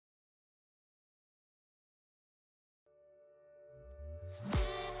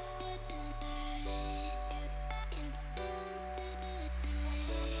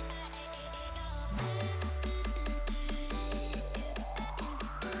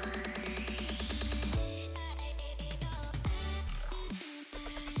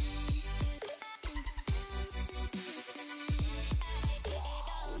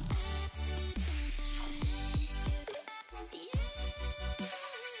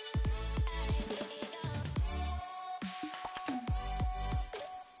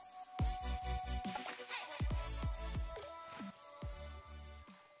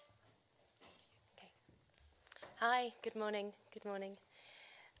Hi, good morning. Good morning.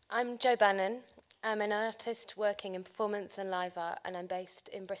 I'm Jo Bannon. I'm an artist working in performance and live art, and I'm based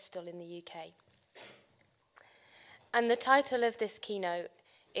in Bristol in the UK. And the title of this keynote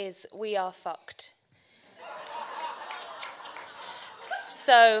is We Are Fucked.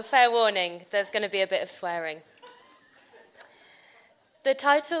 So, fair warning, there's going to be a bit of swearing. The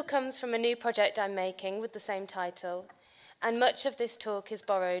title comes from a new project I'm making with the same title, and much of this talk is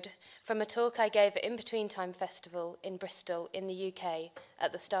borrowed from a talk I gave at In Between Time Festival in Bristol in the UK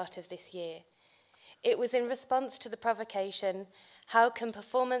at the start of this year. It was in response to the provocation, how can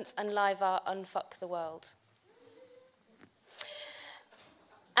performance and live art unfuck the world?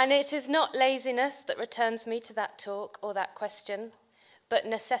 And it is not laziness that returns me to that talk or that question, but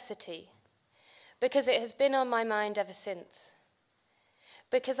necessity, because it has been on my mind ever since.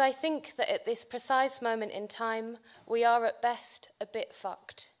 Because I think that at this precise moment in time, we are at best a bit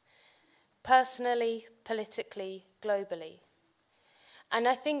fucked, personally, politically, globally. And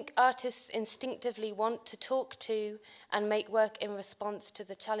I think artists instinctively want to talk to and make work in response to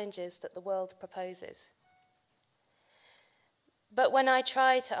the challenges that the world proposes. But when I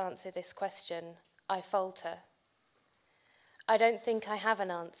try to answer this question, I falter. I don't think I have an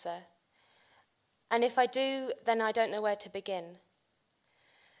answer. And if I do, then I don't know where to begin.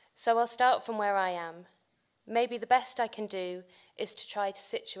 So I'll start from where I am. Maybe the best I can do is to try to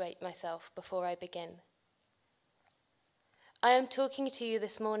situate myself before I begin. I am talking to you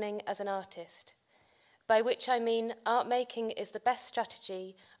this morning as an artist, by which I mean art making is the best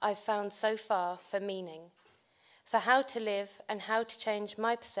strategy I've found so far for meaning, for how to live and how to change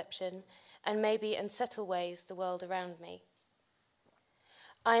my perception and maybe in subtle ways the world around me.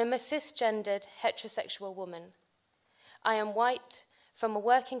 I am a cisgendered heterosexual woman. I am white, from a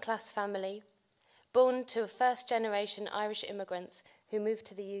working class family, born to first-generation Irish immigrants who moved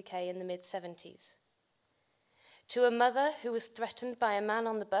to the UK in the mid-70s. To a mother who was threatened by a man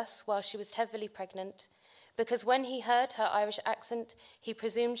on the bus while she was heavily pregnant, because when he heard her Irish accent, he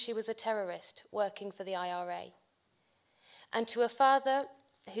presumed she was a terrorist working for the IRA. And to a father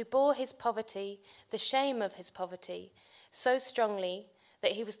who bore his poverty, the shame of his poverty, so strongly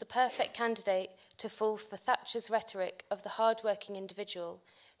that he was the perfect candidate to fall for Thatcher's rhetoric of the hard-working individual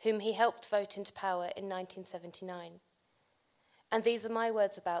whom he helped vote into power in 1979. And these are my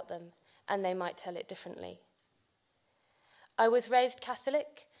words about them, and they might tell it differently. I was raised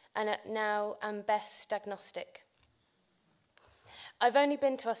Catholic, and now am best agnostic. I've only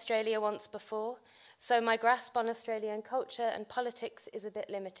been to Australia once before, so my grasp on Australian culture and politics is a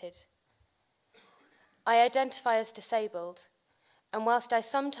bit limited. I identify as disabled, and whilst I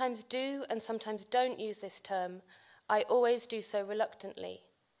sometimes do and sometimes don't use this term, I always do so reluctantly,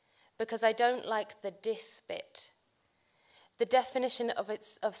 because I don't like the dis bit, the definition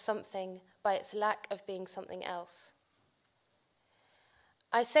of something by its lack of being something else.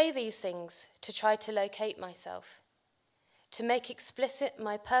 I say these things to try to locate myself, to make explicit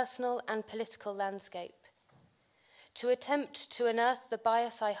my personal and political landscape, to attempt to unearth the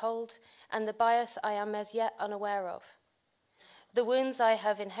bias I hold and the bias I am as yet unaware of, the wounds I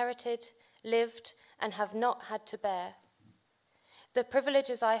have inherited, lived, and have not had to bear, the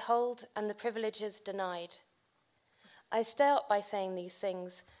privileges I hold and the privileges denied. I start by saying these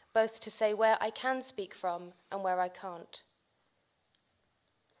things, both to say where I can speak from and where I can't.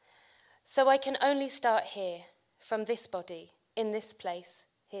 So I can only start here, from this body, in this place,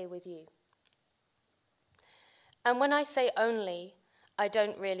 here with you. And when I say only, I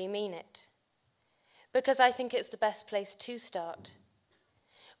don't really mean it, because I think it's the best place to start,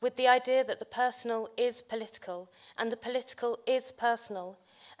 with the idea that the personal is political, and the political is personal,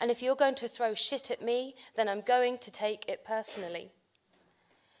 and if you're going to throw shit at me, then I'm going to take it personally.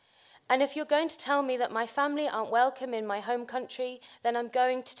 And if you're going to tell me that my family aren't welcome in my home country, then I'm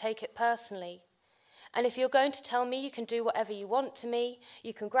going to take it personally. And if you're going to tell me you can do whatever you want to me,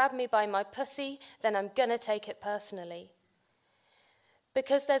 you can grab me by my pussy, then I'm gonna take it personally.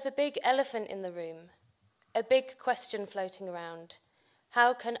 Because there's a big elephant in the room, a big question floating around.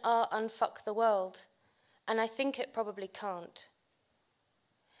 How can art unfuck the world? And I think it probably can't.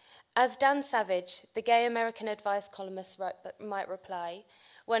 As Dan Savage, the gay American advice columnist, might reply,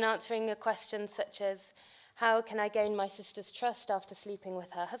 when answering a question such as, how can I gain my sister's trust after sleeping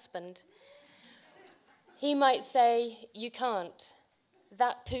with her husband? He might say, you can't.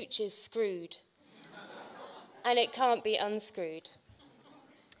 That pooch is screwed. And it can't be unscrewed.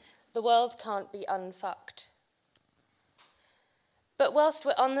 The world can't be unfucked. But whilst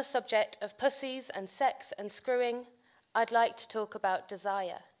we're on the subject of pussies and sex and screwing, I'd like to talk about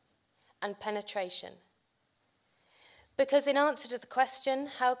desire and penetration. Because in answer to the question,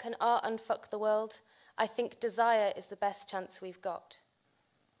 how can art unfuck the world, I think desire is the best chance we've got.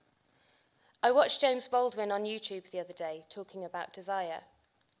 I watched James Baldwin on YouTube the other day talking about desire.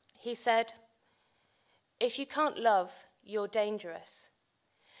 He said, "If you can't love, you're dangerous,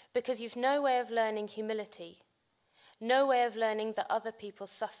 because you've no way of learning humility, no way of learning that other people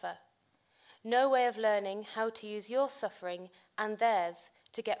suffer, no way of learning how to use your suffering and theirs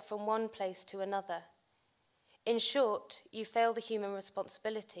to get from one place to another. In short, you fail the human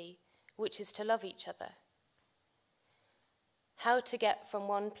responsibility, which is to love each other." How to get from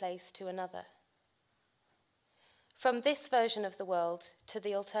one place to another. From this version of the world to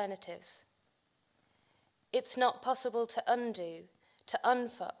the alternatives. It's not possible to undo, to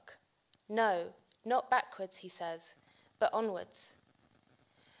unfuck. No, not backwards, he says, but onwards.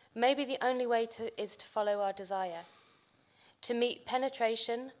 Maybe the only way is to follow our desire, to meet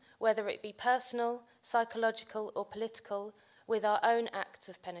penetration, whether it be personal, psychological, or political, with our own acts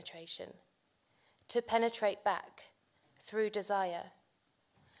of penetration, to penetrate back through desire.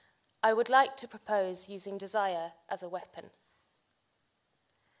 I would like to propose using desire as a weapon.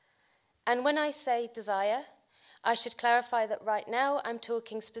 And when I say desire, I should clarify that right now I'm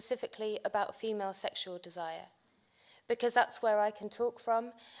talking specifically about female sexual desire, because that's where I can talk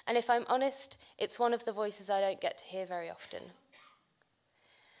from, and if I'm honest, it's one of the voices I don't get to hear very often.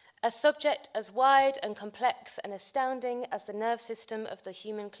 A subject as wide and complex and astounding as the nerve system of the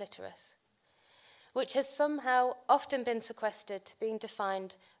human clitoris, which has somehow often been sequestered to being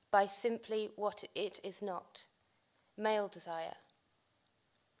defined by simply what it is not, male desire.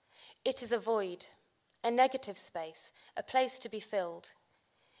 It is a void, a negative space, a place to be filled.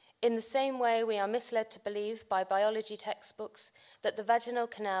 In the same way we are misled to believe by biology textbooks that the vaginal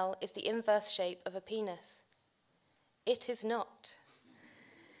canal is the inverse shape of a penis. It is not.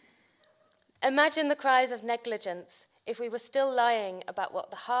 Imagine the cries of negligence if we were still lying about what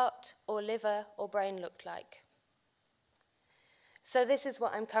the heart or liver or brain looked like. So this is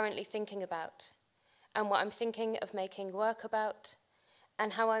what I'm currently thinking about, and what I'm thinking of making work about,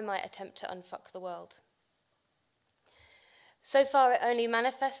 and how I might attempt to unfuck the world. So far, it only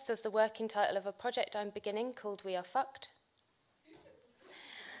manifests as the working title of a project I'm beginning called We Are Fucked.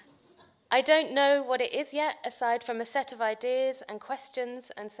 I don't know what it is yet, aside from a set of ideas and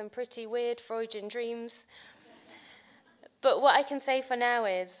questions and some pretty weird Freudian dreams. But what I can say for now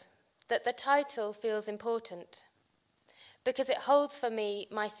is that the title feels important, because it holds for me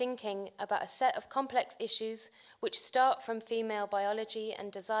my thinking about a set of complex issues which start from female biology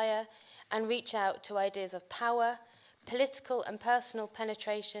and desire and reach out to ideas of power, political and personal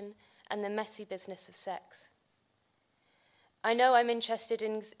penetration, and the messy business of sex. I know I'm interested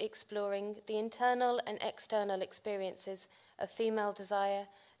in exploring the internal and external experiences of female desire,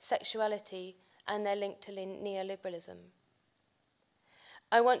 sexuality, and their link to neoliberalism.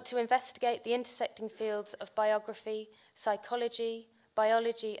 I want to investigate the intersecting fields of biography, psychology,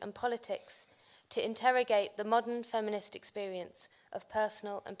 biology, and politics to interrogate the modern feminist experience of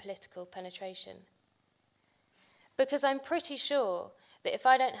personal and political penetration. Because I'm pretty sure that if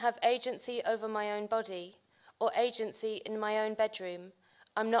I don't have agency over my own body or agency in my own bedroom,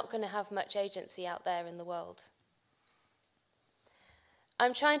 I'm not going to have much agency out there in the world.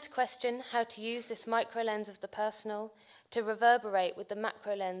 I'm trying to question how to use this micro lens of the personal to reverberate with the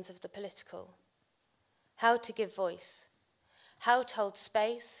macro lens of the political. How to give voice. How to hold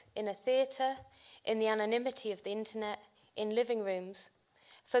space in a theatre, in the anonymity of the internet, in living rooms,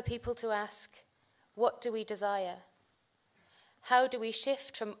 for people to ask, what do we desire? How do we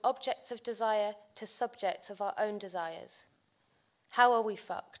shift from objects of desire to subjects of our own desires? How are we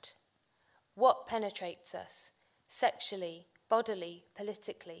fucked? What penetrates us, sexually, bodily,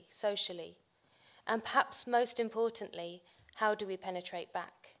 politically, socially? And perhaps most importantly, how do we penetrate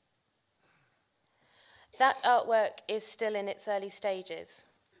back? That artwork is still in its early stages.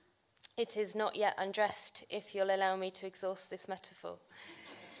 It is not yet undressed, if you'll allow me to exhaust this metaphor.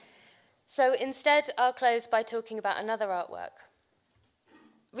 So instead, I'll close by talking about another artwork.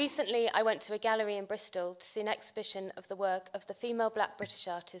 Recently, I went to a gallery in Bristol to see an exhibition of the work of the female black British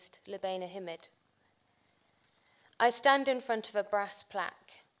artist, Lubaina Himid. I stand in front of a brass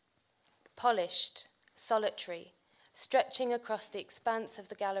plaque, polished, solitary, stretching across the expanse of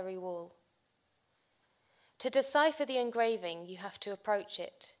the gallery wall. To decipher the engraving, you have to approach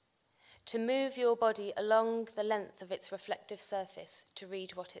it, to move your body along the length of its reflective surface to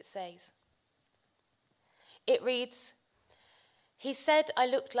read what it says. It reads, "He said I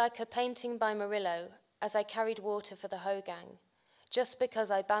looked like a painting by Murillo as I carried water for the Hogang, just because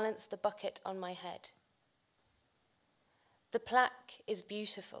I balanced the bucket on my head." The plaque is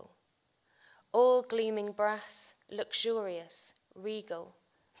beautiful, all gleaming brass, luxurious, regal,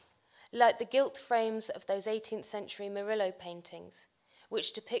 like the gilt frames of those 18th century Murillo paintings,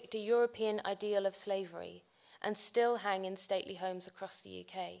 which depict a European ideal of slavery and still hang in stately homes across the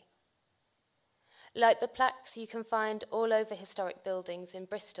UK. Like the plaques you can find all over historic buildings in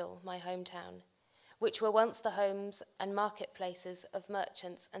Bristol, my hometown, which were once the homes and marketplaces of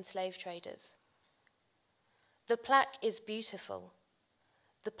merchants and slave traders. The plaque is beautiful.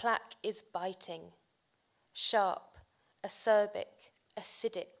 The plaque is biting, sharp, acerbic,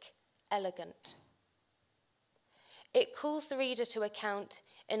 acidic, elegant. It calls the reader to account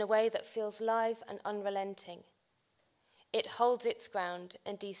in a way that feels live and unrelenting. It holds its ground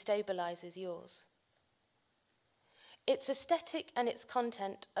and destabilizes yours. Its aesthetic and its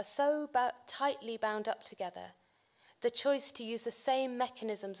content are so tightly bound up together, the choice to use the same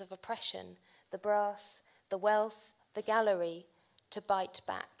mechanisms of oppression, the brass, the wealth, the gallery, to bite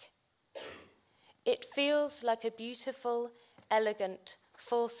back. It feels like a beautiful, elegant,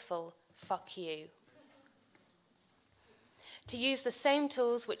 forceful fuck you. To use the same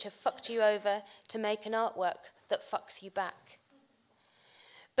tools which have fucked you over to make an artwork that fucks you back.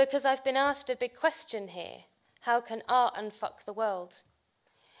 Because I've been asked a big question here. How can art unfuck the world?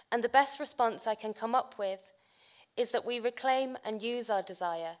 And the best response I can come up with is that we reclaim and use our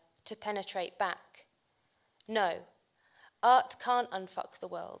desire to penetrate back. No, art can't unfuck the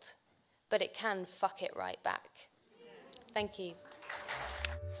world, but it can fuck it right back. Thank you.